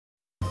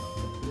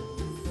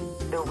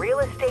the Real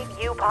Estate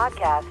U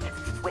podcast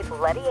with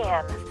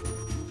Lettiann.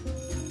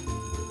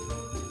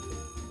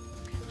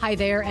 Hi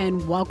there,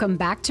 and welcome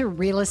back to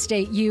Real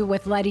Estate U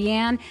with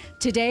Lettiann.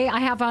 Today, I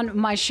have on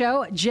my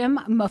show Jim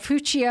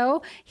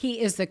Maffuccio.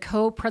 He is the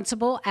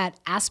co-principal at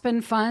Aspen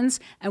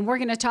Funds, and we're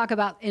going to talk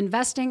about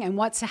investing and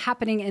what's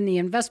happening in the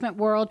investment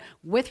world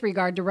with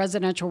regard to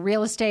residential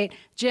real estate.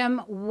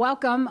 Jim,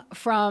 welcome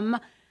from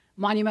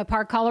Monument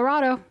Park,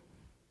 Colorado.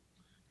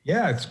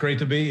 Yeah, it's great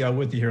to be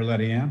with you here,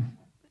 Lettiann.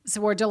 So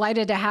we're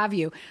delighted to have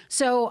you.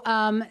 So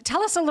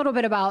tell us a little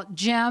bit about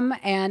Jim,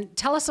 and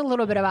tell us a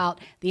little bit about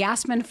the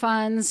Aspen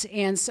Funds.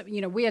 And so,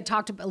 we had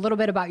talked a little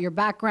bit about your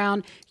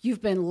background. You've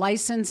been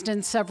licensed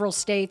in several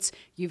states.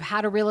 You've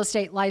had a real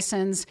estate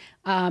license,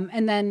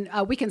 and then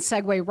we can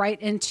segue right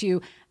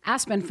into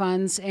Aspen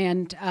Funds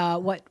and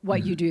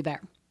what you do there.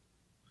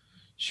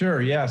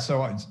 Sure. Yeah.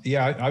 So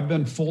I've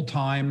been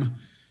full-time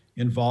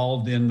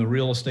involved in the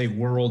real estate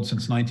world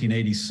since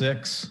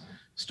 1986.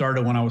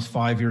 Started when I was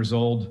 5 years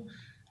old.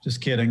 Just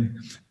kidding.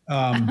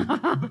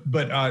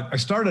 But I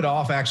started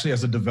off actually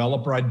as a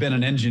developer. I'd been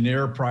an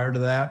engineer prior to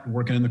that,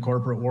 working in the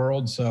corporate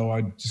world. So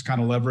I just kind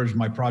of leveraged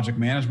my project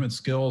management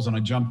skills, and I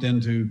jumped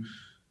into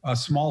a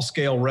small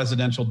scale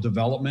residential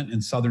development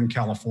in Southern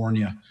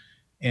California.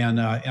 And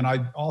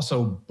I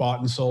also bought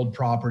and sold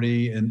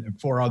property and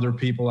for other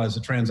people as a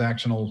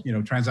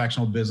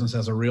transactional business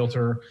as a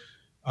realtor,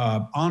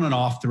 on and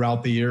off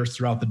throughout the years,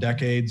 throughout the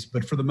decades.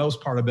 But for the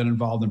most part, I've been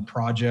involved in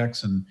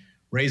projects and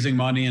raising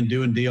money and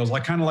doing deals. I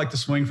kind of like to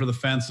swing for the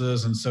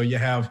fences. And so you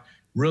have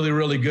really,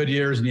 really good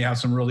years and you have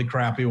some really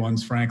crappy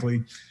ones,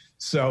 frankly.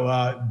 So,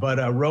 but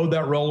rode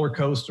that roller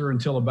coaster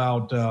until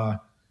about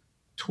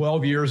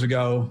 12 years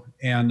ago.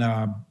 And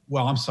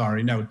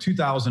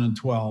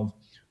 2012,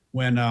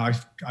 when I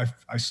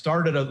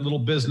started a little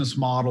business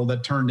model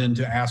that turned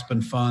into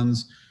Aspen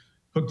Funds,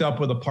 hooked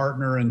up with a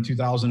partner in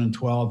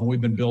 2012, and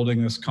we've been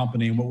building this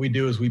company. And what we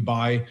do is we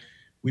buy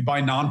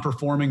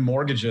non-performing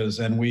mortgages,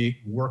 and we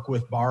work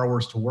with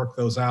borrowers to work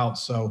those out.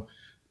 So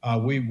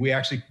we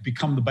actually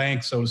become the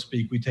bank, so to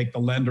speak. We take the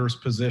lender's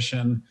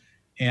position,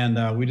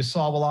 and we just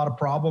solve a lot of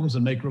problems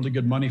and make really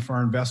good money for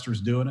our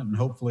investors doing it, and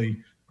hopefully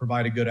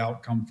provide a good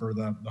outcome for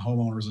the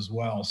homeowners as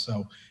well.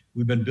 So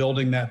we've been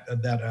building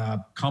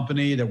that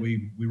company that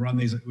we run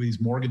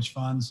these mortgage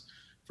funds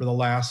for the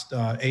last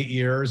 8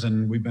 years,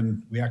 and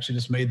we actually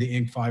just made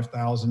the Inc.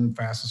 5000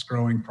 fastest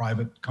growing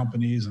private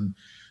companies. And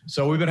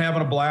so we've been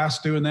having a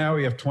blast doing that.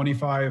 We have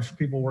 25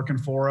 people working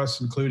for us,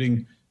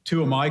 including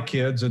 2 of my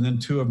kids and then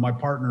 2 of my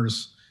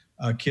partner's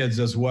kids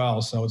as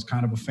well. So it's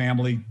kind of a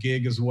family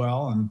gig as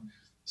well. And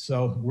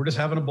so we're just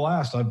having a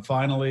blast. I've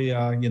finally,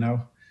 I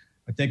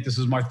think this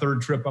is my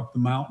 3rd trip up the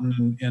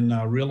mountain in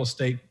real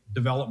estate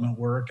development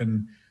work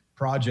and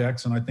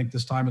projects. And I think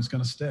this time it's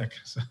going to stick.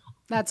 So.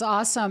 That's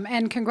awesome.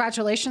 And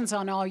congratulations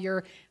on all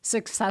your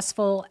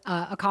successful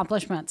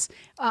accomplishments.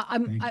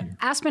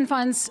 Aspen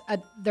Funds,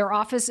 their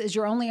office is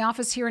your only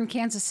office here in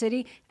Kansas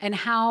City. And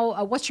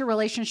what's your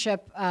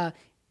relationship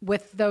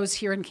with those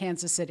here in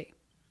Kansas City?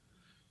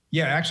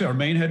 Yeah, actually our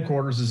main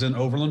headquarters is in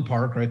Overland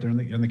Park, right there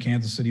in the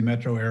Kansas City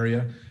metro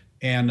area.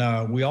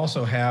 And we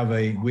also have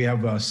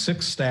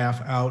 6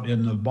 staff out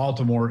in the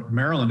Baltimore,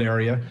 Maryland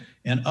area.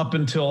 And up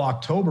until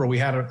October, we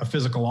had a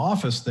physical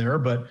office there,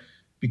 but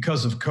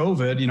because of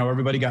COVID,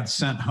 everybody got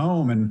sent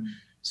home. And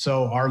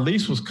so our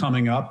lease was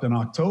coming up in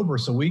October.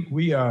 So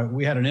we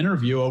had an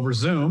interview over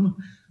Zoom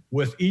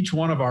with each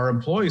one of our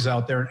employees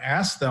out there and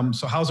asked them,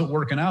 so how's it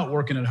working out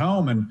working at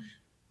home? And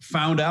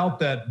found out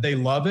that they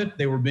love it.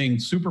 They were being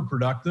super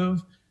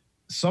productive.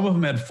 Some of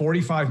them had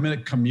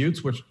 45-minute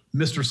commutes, which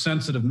Mr.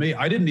 Sensitive me,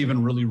 I didn't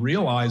even really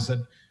realize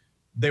that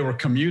they were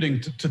commuting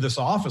to this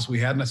office we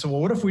had. And I said,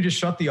 well, what if we just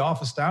shut the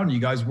office down and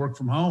you guys work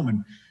from home?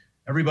 And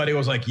everybody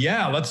was like,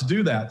 yeah, let's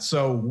do that.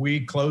 So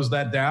we closed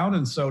that down.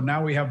 And so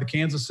now we have the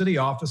Kansas City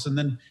office, and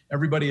then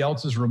everybody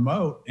else is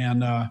remote.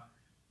 And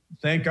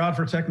thank God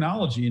for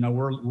technology.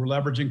 We're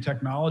leveraging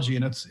technology,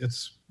 and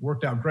it's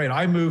worked out great.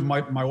 I moved,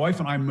 my wife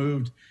and I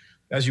moved,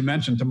 as you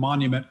mentioned, to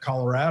Monument,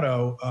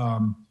 Colorado,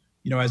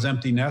 as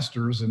empty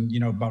nesters, and,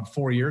 about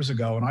 4 years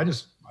ago. And I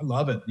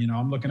love it.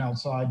 I'm looking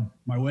outside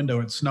my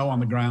window at snow on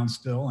the ground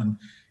still, and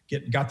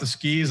got the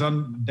skis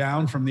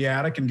down from the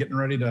attic and getting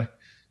ready to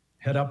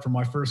head up for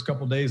my first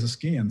couple of days of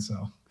skiing.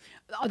 So,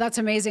 oh, that's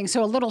amazing.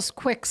 So a little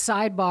quick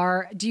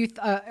sidebar: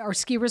 are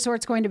ski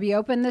resorts going to be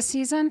open this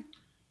season?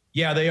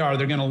 Yeah, they are.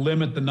 They're going to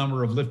limit the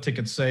number of lift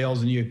ticket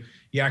sales, and you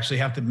actually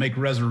have to make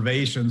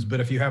reservations.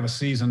 But if you have a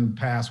season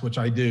pass, which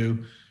I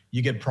do,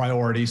 you get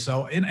priority.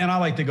 So, and I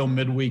like to go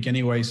midweek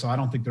anyway, so I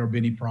don't think there'll be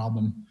any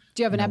problem.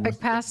 Do you have an Epic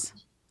Pass?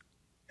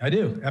 I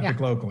do. Epic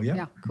Local. Yeah.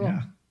 Yeah. Cool.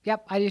 Yeah.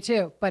 Yep, I do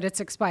too, but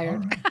it's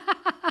expired. Right.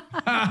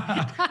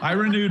 I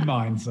renewed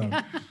mine. So.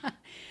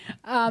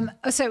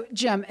 So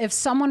Jim, if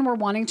someone were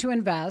wanting to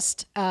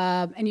invest,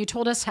 and you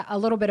told us a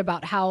little bit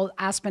about how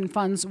Aspen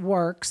Funds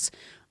works,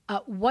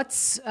 what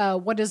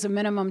is the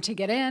minimum to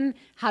get in?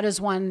 How does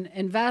one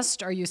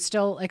invest? Are you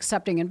still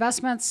accepting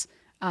investments?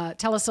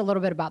 Tell us a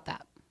little bit about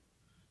that.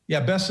 Yeah,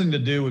 best thing to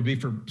do would be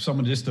for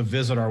someone just to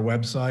visit our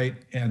website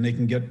and they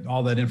can get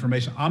all that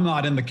information. I'm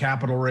not in the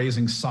capital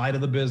raising side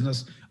of the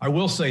business. I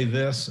will say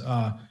this,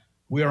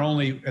 we are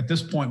only, at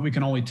this point, we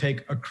can only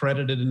take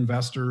accredited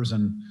investors,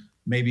 and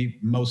maybe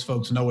most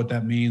folks know what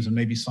that means and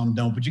maybe some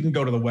don't, but you can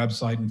go to the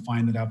website and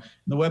find it out. And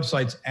the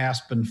website's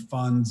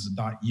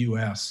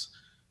aspenfunds.us.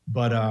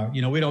 But,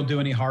 we don't do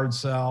any hard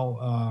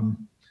sell.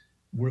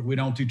 We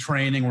don't do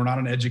training. We're not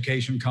an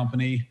education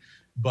company.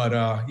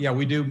 But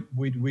we do.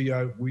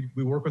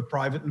 We work with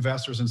private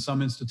investors and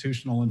some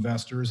institutional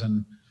investors,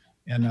 and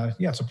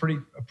it's a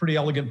pretty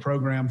elegant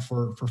program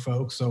for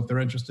folks. So if they're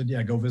interested,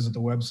 go visit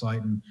the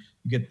website and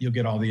you'll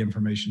get all the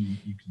information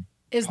you can.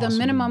 Is the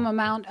minimum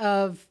amount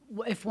of,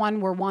 if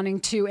one were wanting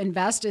to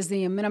invest, is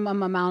the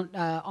minimum amount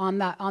on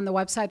the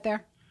website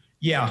there?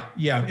 Yeah,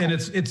 and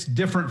it's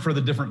different for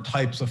the different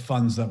types of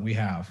funds that we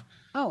have.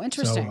 Oh,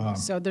 interesting.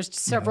 So there's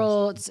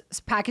several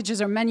packages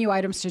or menu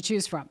items to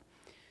choose from.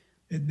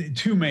 The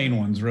two main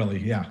ones, really,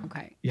 yeah.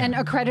 Okay. Yeah. And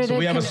accredited. So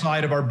we have a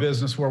side of our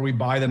business where we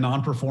buy the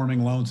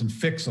non-performing loans and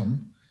fix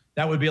them.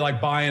 That would be like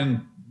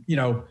buying,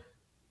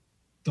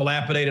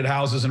 dilapidated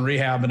houses and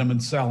rehabbing them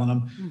and selling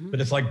them. Mm-hmm.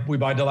 But it's like we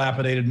buy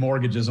dilapidated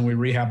mortgages and we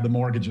rehab the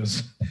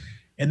mortgages.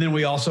 And then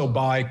we also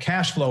buy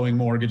cash flowing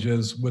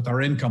mortgages with our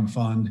income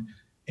fund.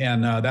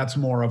 And that's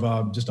more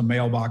of just a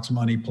mailbox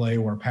money play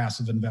where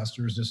passive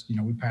investors just,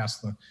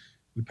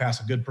 we pass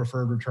a good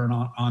preferred return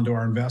on to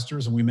our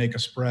investors, and we make a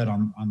spread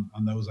on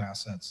those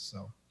assets.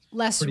 So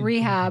less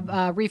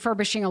rehab,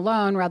 refurbishing a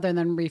loan rather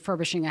than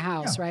refurbishing a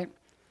house, right?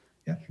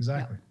 Yeah,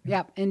 exactly.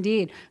 Yeah,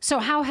 indeed. So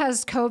how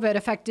has COVID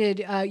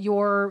affected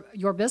your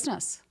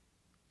business?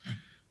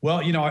 Well,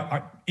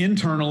 I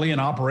internally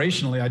and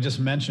operationally, I just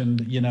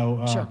mentioned,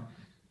 sure.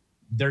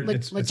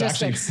 It's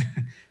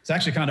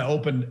actually kind of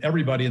opened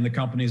everybody in the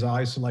company's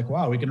eyes to like,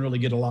 wow, we can really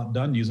get a lot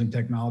done using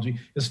technology.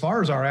 As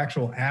far as our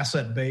actual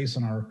asset base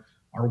and our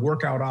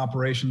workout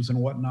operations and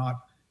whatnot,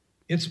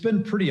 it's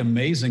been pretty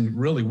amazing,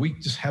 really. We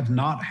just have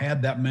not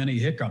had that many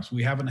hiccups.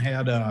 We haven't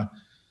had,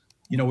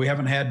 we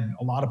haven't had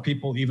a lot of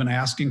people even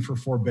asking for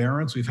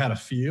forbearance. We've had a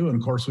few, and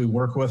of course we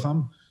work with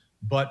them,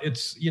 but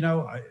it's,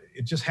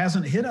 it just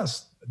hasn't hit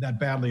us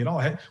that badly at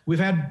all. We've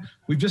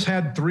just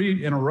had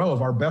 3 in a row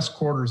of our best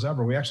quarters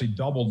ever. We actually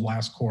doubled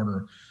last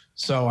quarter.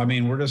 So,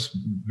 we're just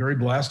very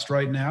blessed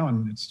right now,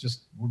 and it's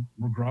just,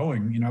 we're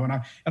growing,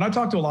 and I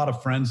talk to a lot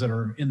of friends that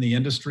are in the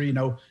industry,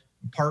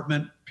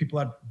 people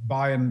that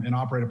buy and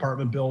operate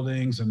apartment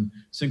buildings and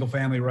single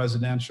family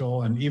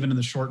residential, and even in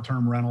the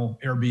short-term rental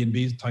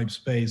Airbnb type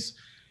space.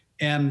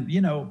 And,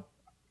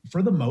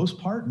 for the most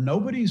part,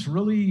 nobody's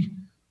really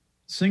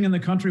singing the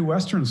country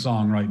western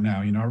song right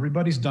now.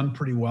 Everybody's done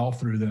pretty well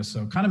through this.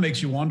 So it kind of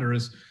makes you wonder,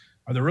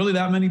 are there really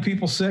that many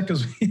people sick?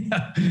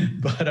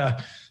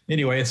 But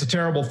anyway, it's a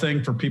terrible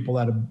thing for people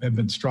that have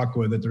been struck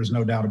with it. There's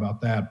no doubt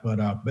about that.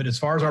 But as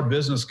far as our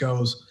business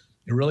goes,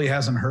 it really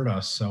hasn't hurt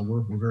us. So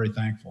we're very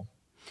thankful.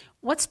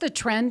 What's the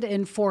trend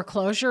in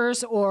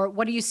foreclosures, or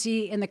what do you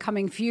see in the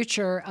coming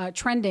future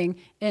trending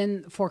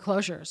in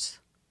foreclosures?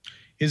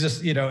 Is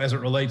this, as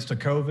it relates to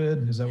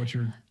COVID? Is that what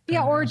you're?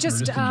 Yeah, or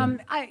just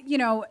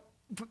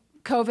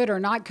COVID or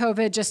not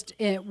COVID, just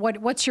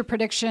what's your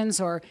predictions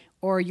or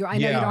your, I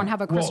know you don't have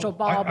a crystal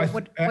ball,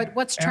 but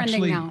what's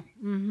trending now?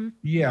 Mm-hmm.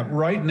 Yeah,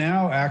 right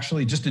now,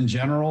 actually, just in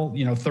general,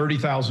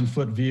 30,000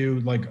 foot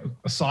view, like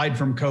aside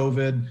from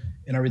COVID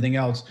and everything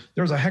else,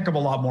 there's a heck of a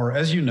lot more,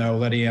 as you know,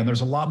 Lettiann, there's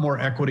a lot more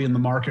equity in the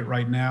market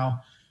right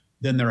now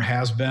than there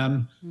has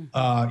been.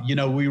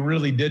 Mm-hmm. We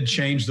really did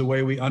change the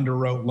way we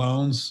underwrote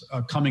loans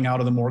coming out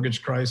of the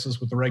mortgage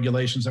crisis with the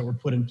regulations that were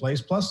put in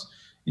place. Plus,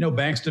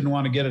 banks didn't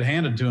want to get it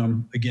handed to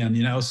them again,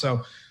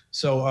 So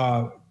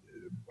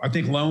I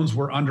think loans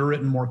were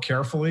underwritten more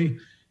carefully.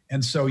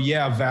 And so,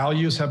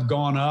 values have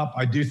gone up.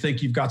 I do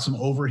think you've got some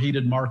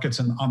overheated markets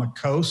on the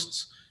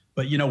coasts,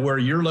 but where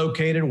you're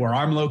located, where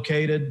I'm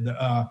located,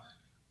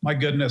 my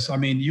goodness,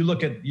 you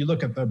look at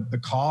the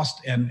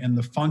cost and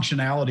the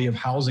functionality of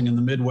housing in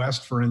the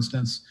Midwest, for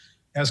instance,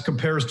 as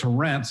compares to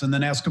rents, and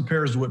then as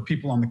compares to what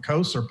people on the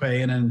coast are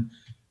paying. And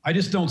I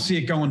just don't see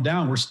it going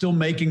down. We're still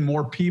making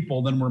more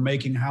people than we're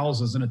making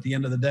houses. And at the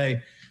end of the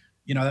day,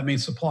 that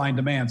means supply and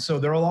demand. So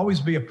there will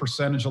always be a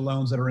percentage of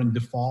loans that are in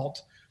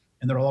default,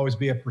 and there will always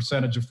be a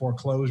percentage of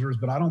foreclosures.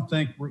 But I don't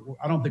think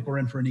we're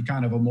in for any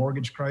kind of a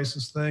mortgage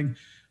crisis thing.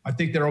 I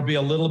think there will be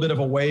a little bit of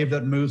a wave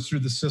that moves through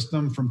the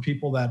system from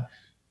people that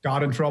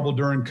got in trouble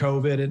during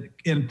COVID,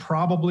 and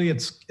probably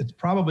it's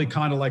probably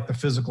kind of like the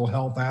physical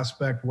health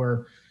aspect,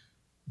 where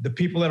the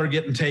people that are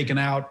getting taken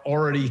out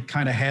already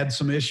kind of had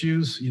some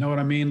issues. You know what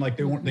I mean? Like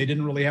they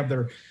didn't really have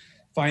their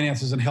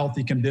finances in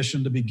healthy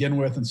condition to begin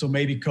with. And so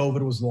maybe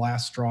COVID was the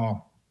last straw,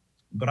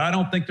 but I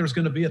don't think there's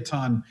going to be a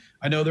ton.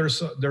 I know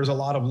there's a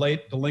lot of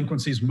late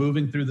delinquencies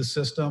moving through the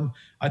system.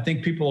 I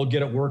think people will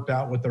get it worked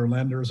out with their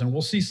lenders, and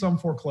we'll see some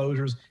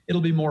foreclosures.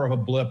 It'll be more of a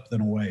blip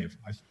than a wave.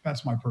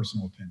 That's my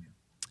personal opinion.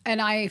 And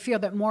I feel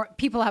that more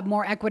people have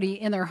more equity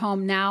in their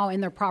home now,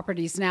 in their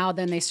properties now,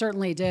 than they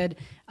certainly did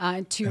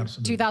in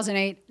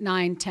 2008,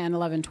 9, 10,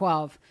 11,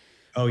 12.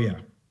 Oh, yeah.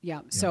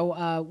 Yeah.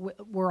 So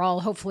we're all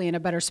hopefully in a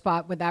better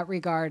spot with that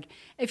regard.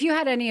 If you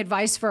had any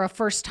advice for a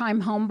first-time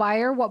home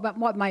buyer,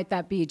 what might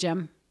that be,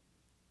 Jim?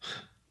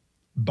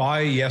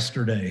 Buy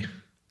yesterday.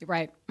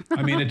 Right.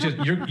 I mean, it just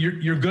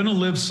you're going to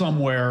live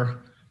somewhere,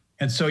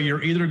 and so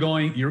you're either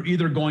going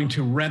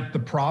to rent the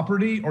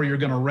property or you're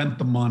going to rent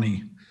the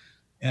money.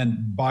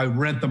 And by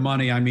rent the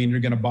money, I mean you're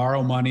going to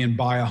borrow money and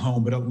buy a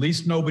home, but at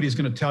least nobody's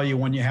going to tell you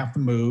when you have to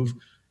move.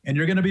 And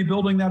you're going to be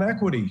building that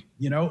equity,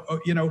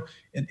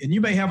 and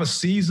you may have a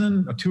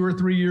season, a 2 or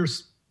 3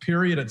 years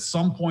period at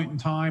some point in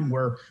time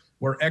where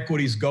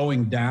equity's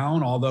going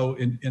down. Although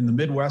in the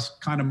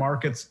Midwest kind of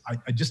markets,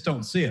 I just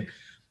don't see it.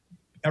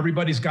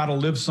 Everybody's got to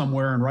live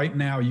somewhere. And right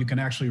now you can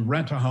actually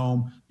rent a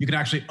home. You can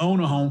actually own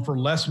a home for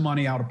less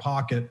money out of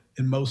pocket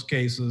in most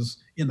cases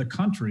in the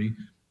country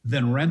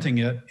than renting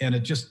it. And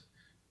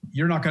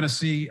you're not going to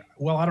see,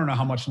 well, I don't know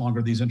how much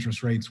longer these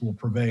interest rates will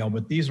prevail,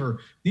 but these are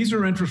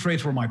interest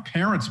rates where my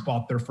parents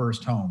bought their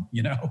first home,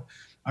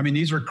 I mean,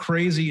 these are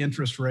crazy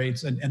interest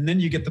rates. And then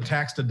you get the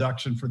tax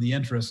deduction for the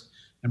interest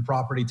and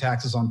property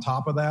taxes on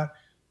top of that.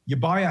 You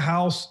buy a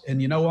house,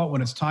 and you know what,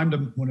 when it's time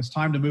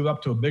to move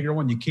up to a bigger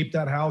one, you keep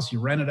that house, you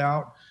rent it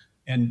out,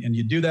 and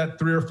you do that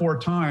 3 or 4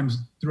 times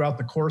throughout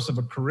the course of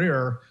a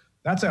career.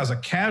 That's as a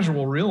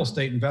casual real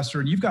estate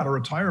investor, and you've got a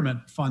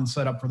retirement fund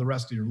set up for the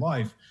rest of your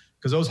life,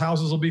 because those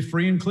houses will be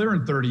free and clear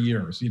in 30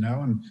 years,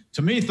 And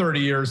to me,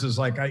 30 years is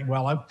like, I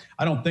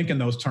don't think in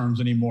those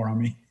terms anymore. I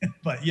mean,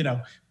 but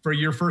for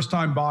your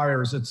first-time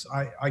buyers,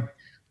 I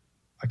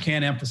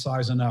can't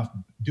emphasize enough.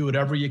 Do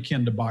whatever you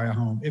can to buy a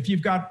home if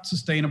you've got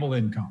sustainable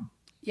income.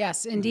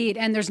 Yes, indeed.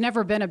 And there's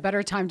never been a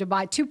better time to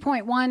buy.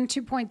 2.1,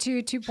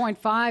 2.2,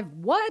 2.5.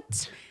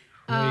 What?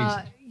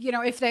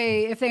 If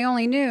they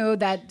only knew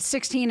that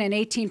 16 and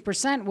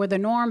 18% were the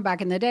norm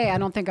back in the day. I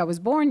don't think I was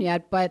born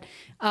yet, but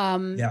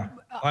yeah,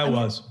 I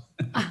was.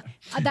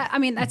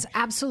 That's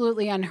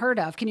absolutely unheard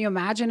of. Can you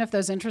imagine if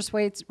those interest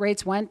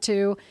rates went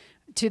to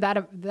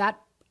that?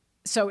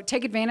 So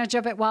take advantage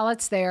of it while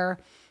it's there.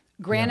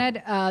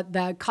 Granted,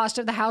 the cost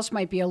of the house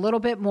might be a little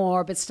bit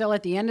more, but still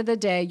at the end of the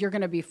day, you're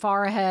going to be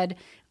far ahead.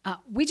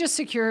 We just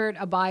secured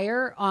a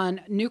buyer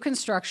on new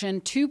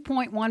construction,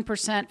 2.1%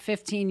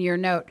 15-year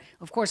note.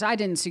 Of course, I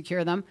didn't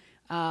secure them,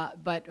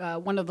 but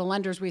one of the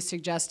lenders we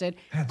suggested.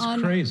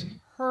 That's crazy.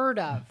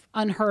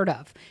 Unheard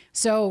of.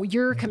 So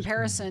your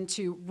comparison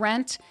to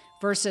rent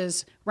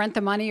versus rent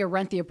the money or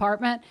rent the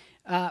apartment,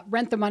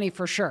 rent the money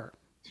for sure,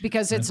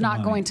 because it's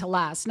not going to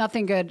last.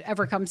 Nothing good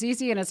ever comes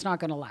easy, and it's not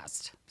going to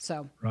last.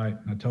 So right.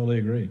 I totally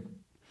agree.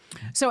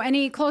 So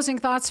any closing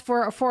thoughts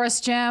for us,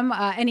 Jim?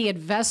 Any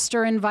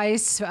investor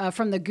advice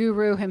from the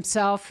guru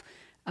himself?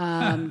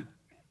 What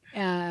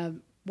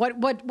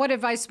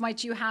advice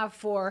might you have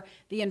for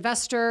the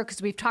investor?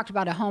 Because we've talked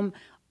about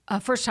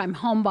a first-time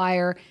home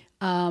buyer.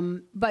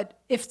 But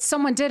if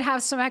someone did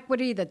have some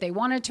equity that they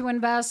wanted to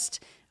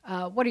invest,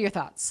 what are your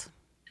thoughts?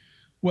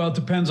 Well, it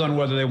depends on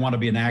whether they want to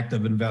be an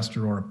active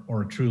investor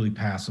or a truly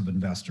passive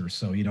investor.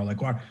 So, like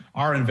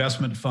our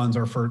investment funds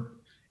are for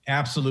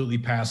absolutely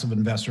passive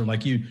investor.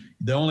 Like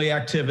the only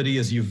activity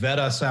is you vet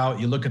us out,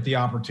 you look at the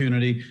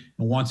opportunity,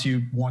 and once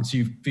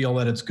you feel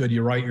that it's good,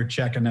 you write your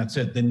check, and that's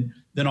it. Then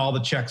all the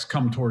checks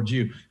come towards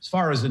you. As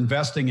far as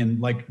investing in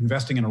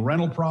a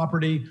rental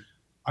property,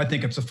 I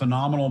think it's a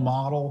phenomenal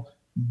model.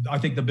 I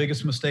think the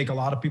biggest mistake a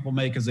lot of people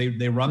make is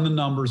they run the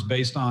numbers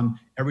based on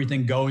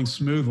everything going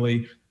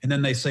smoothly, and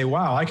then they say,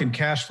 wow, I can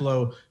cash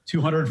flow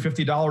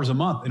 $250 a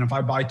month, and if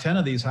I buy 10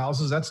 of these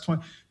houses, that's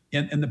 20.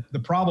 And the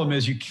problem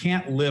is you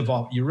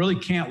really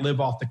can't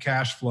live off the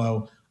cash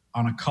flow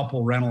on a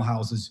couple rental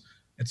houses.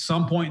 At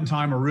some point in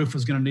time, a roof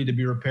is going to need to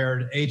be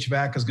repaired.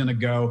 HVAC is going to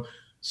go.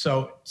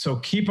 So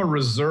keep a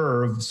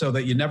reserve so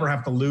that you never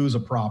have to lose a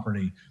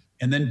property,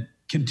 and then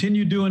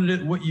continue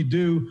doing what you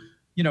do,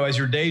 as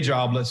your day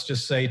job, let's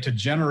just say, to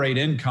generate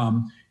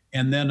income.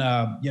 And then,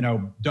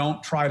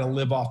 don't try to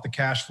live off the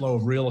cash flow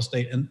of real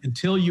estate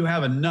until you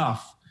have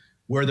enough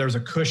where there's a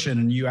cushion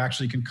and you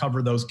actually can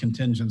cover those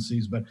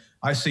contingencies. But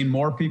I've seen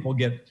more people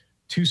get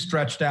too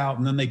stretched out,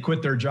 and then they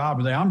quit their job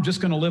and I'm just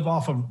going to live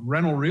off of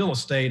rental real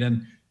estate.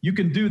 And you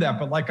can do that.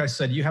 But like I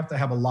said, you have to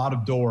have a lot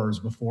of doors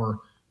before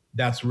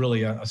that's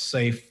really a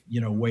safe,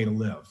 way to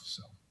live.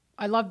 So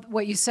I love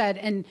what you said.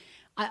 And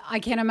I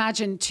can't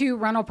imagine 2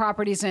 rental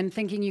properties and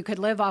thinking you could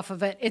live off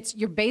of it.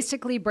 You're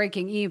basically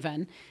breaking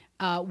even.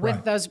 With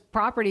Right. those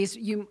properties,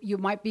 you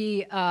might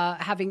be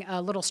having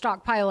a little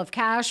stockpile of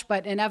cash,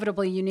 but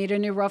inevitably you need a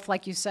new roof,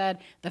 like you said.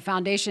 The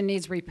foundation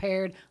needs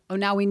repaired. Oh,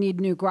 now we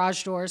need new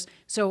garage doors.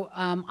 So,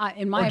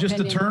 in my opinion, just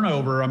the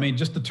turnover. I mean,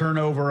 just the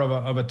turnover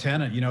of a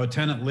tenant. A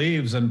tenant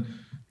leaves, and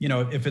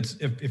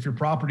if your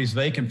property's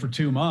vacant for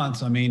 2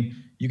 months, I mean,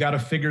 you got to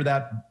figure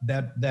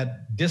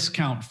that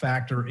discount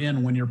factor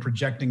in when you're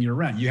projecting your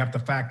rent. You have to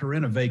factor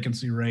in a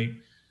vacancy rate,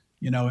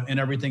 and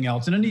everything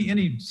else. And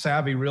any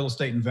savvy real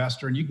estate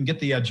investor, and you can get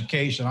the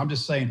education. I'm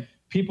just saying,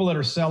 people that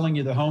are selling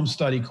you the home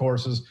study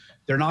courses,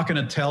 they're not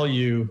going to tell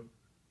you,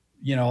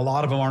 a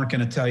lot of them aren't going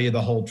to tell you the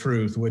whole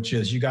truth, which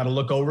is you got to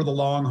look over the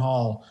long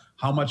haul.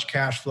 How much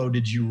cash flow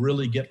did you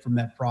really get from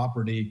that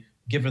property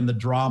given the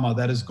drama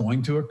that is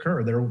going to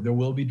occur. There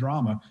will be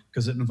drama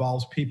because it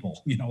involves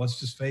people, let's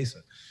just face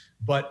it.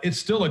 But it's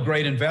still a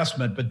great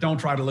investment, but don't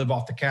try to live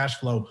off the cash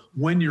flow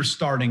when you're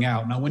starting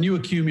out. Now, when you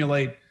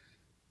accumulate,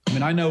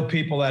 I know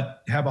people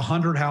that have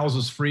 100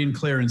 houses free and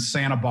clear in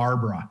Santa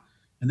Barbara,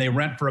 and they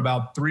rent for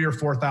about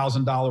 $3,000 or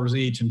 $4,000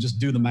 each, and just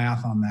do the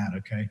math on that,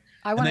 okay?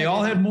 And they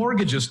all had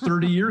mortgages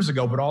 30 years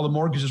ago, but all the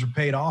mortgages are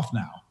paid off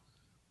now.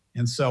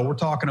 And so we're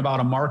talking about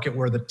a market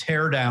where the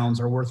teardowns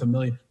are worth $1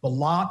 million. The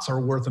lots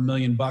are worth $1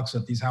 million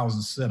that these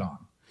houses sit on.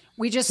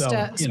 We just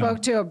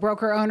spoke to a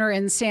broker owner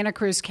in Santa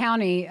Cruz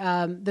County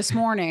this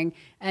morning,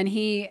 and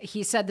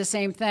he said the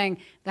same thing.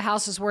 The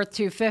house is worth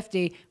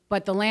 $250,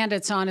 but the land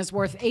it's on is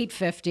worth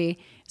 $850.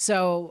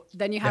 So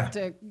then you have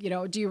to,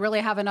 do you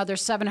really have another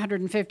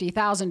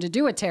 $750,000 to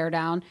do a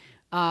teardown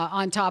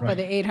on top of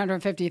the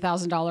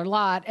 $850,000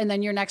 lot, and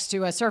then you're next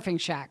to a surfing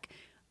shack.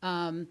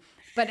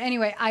 But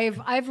anyway,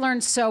 I've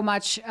learned so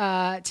much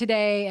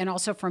today, and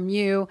also from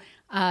you.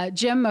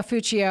 Jim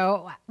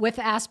Maffuccio with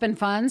Aspen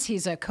Funds.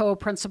 He's a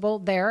co-principal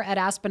there at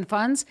Aspen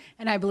Funds,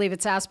 and I believe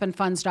it's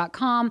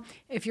aspenfunds.com.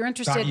 If you're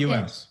interested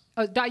 .us.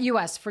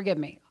 .us, forgive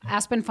me,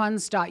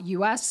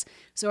 aspenfunds.us.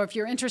 So if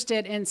you're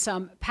interested in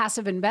some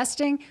passive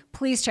investing,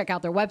 please check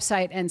out their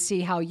website and see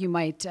how you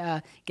might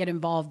get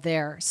involved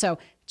there. So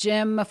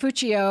Jim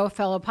Maffuccio,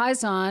 fellow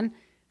Paisan,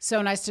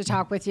 so nice to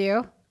talk with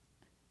you.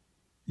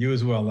 You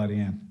as well,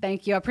 Lettiann.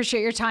 Thank you. I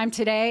appreciate your time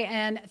today.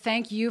 And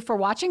thank you for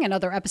watching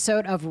another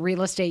episode of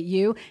Real Estate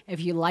U.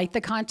 If you like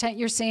the content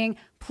you're seeing,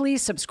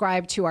 please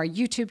subscribe to our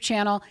YouTube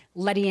channel,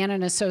 Lettiann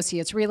and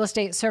Associates Real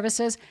Estate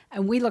Services.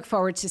 And we look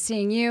forward to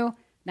seeing you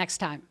next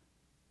time.